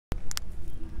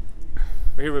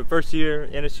We're here with first-year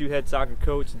NSU head soccer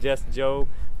coach Jess Jobe.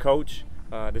 Coach,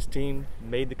 this team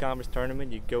made the conference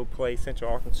tournament. You go play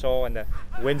Central Arkansas on the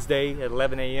Wednesday at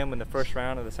 11 a.m. in the first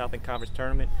round of the Southern Conference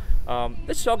tournament.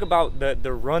 Let's talk about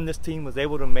the run this team was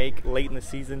able to make late in the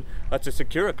season to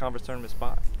secure a conference tournament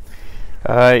spot.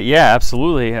 Yeah,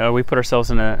 absolutely. We put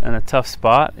ourselves in a tough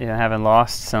spot, having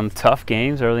lost some tough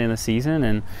games early in the season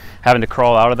and having to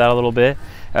crawl out of that a little bit.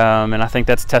 And I think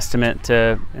that's testament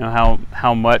to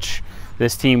how much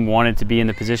this team wanted to be in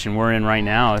the position we're in right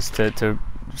now, is to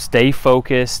stay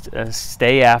focused,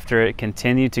 stay after it,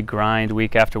 continue to grind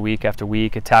week after week after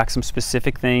week, attack some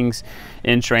specific things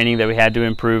in training that we had to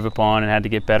improve upon and had to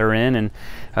get better in, and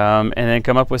then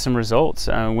come up with some results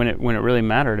when it really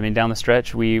mattered. I mean, down the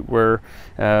stretch, we were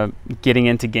getting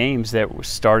into games that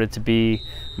started to be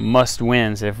must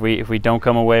wins. If we don't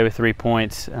come away with 3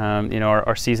 points,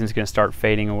 our season's going to start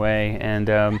fading away, and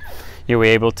we're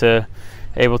able to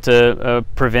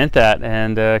prevent that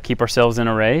and keep ourselves in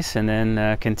a race, and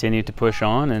then continue to push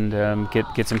on and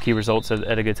get some key results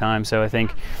at a good time. So I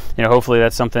think, hopefully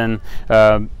that's something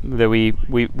that we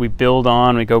build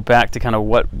on. We go back to kind of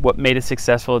what made us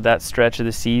successful at that stretch of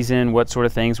the season. What sort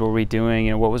of things were we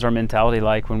doing? What was our mentality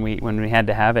like when we had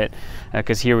to have it?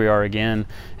 Because here we are again,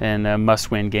 and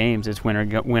must-win games. It's win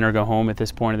or go home at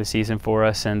this point of the season for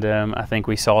us, and I think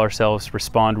we saw ourselves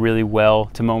respond really well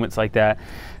to moments like that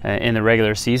in the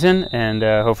regular season, and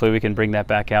hopefully we can bring that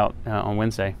back out on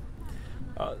Wednesday.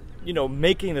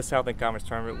 Making the Southern Conference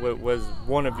tournament was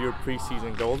one of your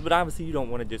preseason goals, but obviously you don't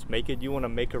want to just make it. You want to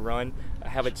make a run,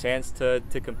 have a chance to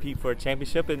compete for a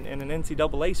championship and an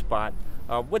NCAA spot.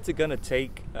 What's it going to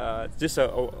take? Just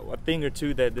a thing or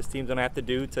two that this team's going to have to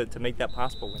do to make that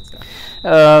possible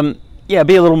Wednesday? Yeah,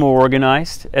 be a little more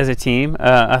organized as a team.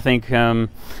 I think you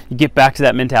get back to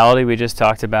that mentality we just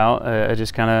talked about.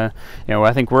 Just kind of,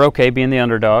 I think we're okay being the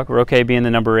underdog. We're okay being the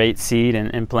number 8 seed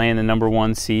and playing the number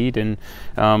 1 seed and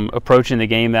approaching the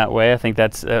game that way. I think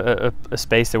that's a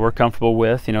space that we're comfortable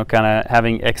with, kind of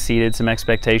having exceeded some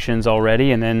expectations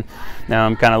already, and then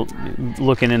kind of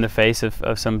looking in the face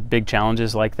of some big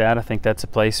challenges like that. I think that's a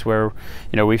place where,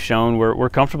 we've shown we're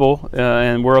comfortable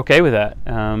and we're okay with that,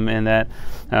 and that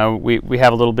we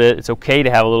have a little bit, it's okay to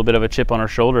have a little bit of a chip on our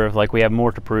shoulder of like we have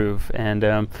more to prove. And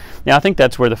I think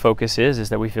that's where the focus is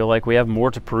that we feel like we have more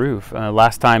to prove.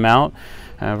 Last time out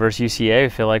versus UCA, I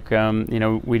feel like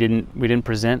we didn't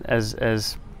present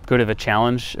as good of a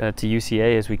challenge to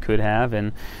UCA as we could have,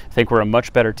 and I think we're a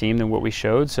much better team than what we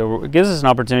showed. So it gives us an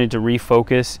opportunity to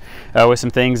refocus with some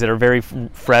things that are very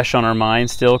fresh on our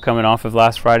minds still coming off of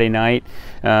last Friday night,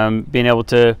 being able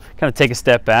to kind of take a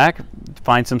step back,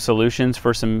 find some solutions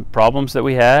for some problems that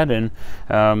we had, and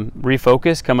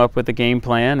refocus, come up with a game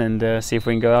plan, and see if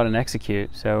we can go out and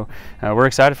execute. So we're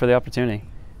excited for the opportunity.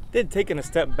 Then taking a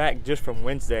step back just from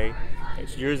Wednesday,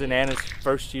 it's yours and Anna's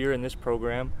first year in this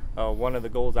program. One of the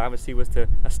goals obviously was to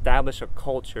establish a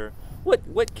culture.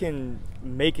 What can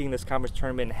making this conference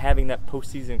tournament and having that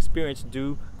postseason experience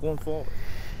do going forward?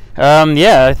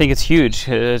 Yeah, I think it's huge.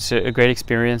 It's a great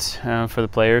experience for the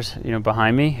players,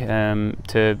 behind me,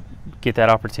 to get that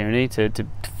opportunity to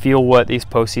feel what these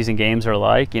postseason games are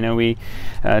like. We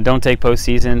don't take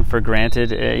postseason for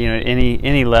granted,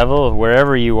 any level of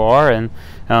wherever you are, and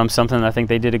something I think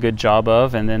they did a good job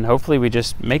of. And then hopefully we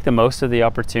just make the most of the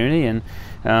opportunity and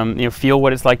feel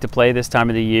what it's like to play this time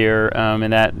of the year,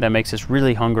 and that makes us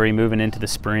really hungry moving into the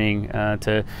spring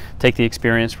to take the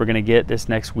experience we're going to get this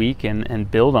next week and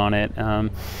build on it.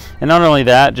 And not only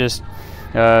that, just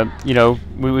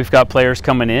we've got players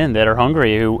coming in that are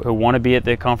hungry, who want to be at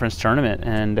the conference tournament,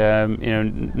 and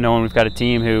knowing we've got a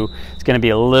team who is going to be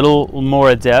a little more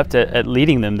adept at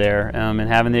leading them there, and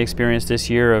having the experience this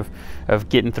year of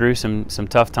getting through some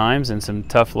tough times and some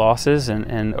tough losses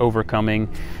and overcoming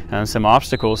some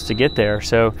obstacles to get there.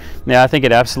 So yeah, I think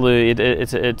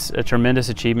it's a tremendous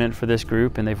achievement for this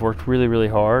group, and they've worked really, really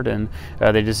hard, and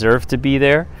they deserve to be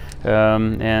there.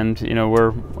 And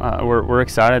we're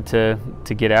excited to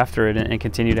get after it and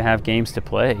continue to have games to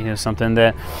play. Something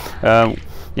that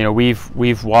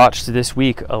we've watched this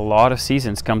week a lot of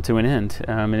seasons come to an end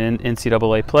in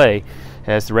NCAA play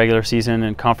as the regular season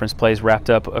and conference plays wrapped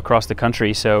up across the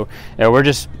country. So we're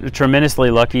just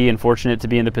tremendously lucky and fortunate to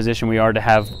be in the position we are to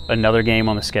have another game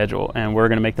on the schedule, and we're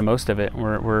going to make the most of it.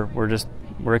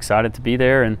 We're excited to be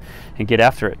there and get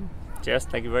after it. Jess,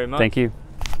 thank you very much. Thank you.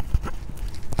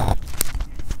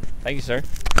 Thank you, sir.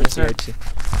 Yes, sir. Appreciate you.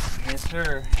 Yes,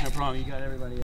 sir. No problem. You got everybody.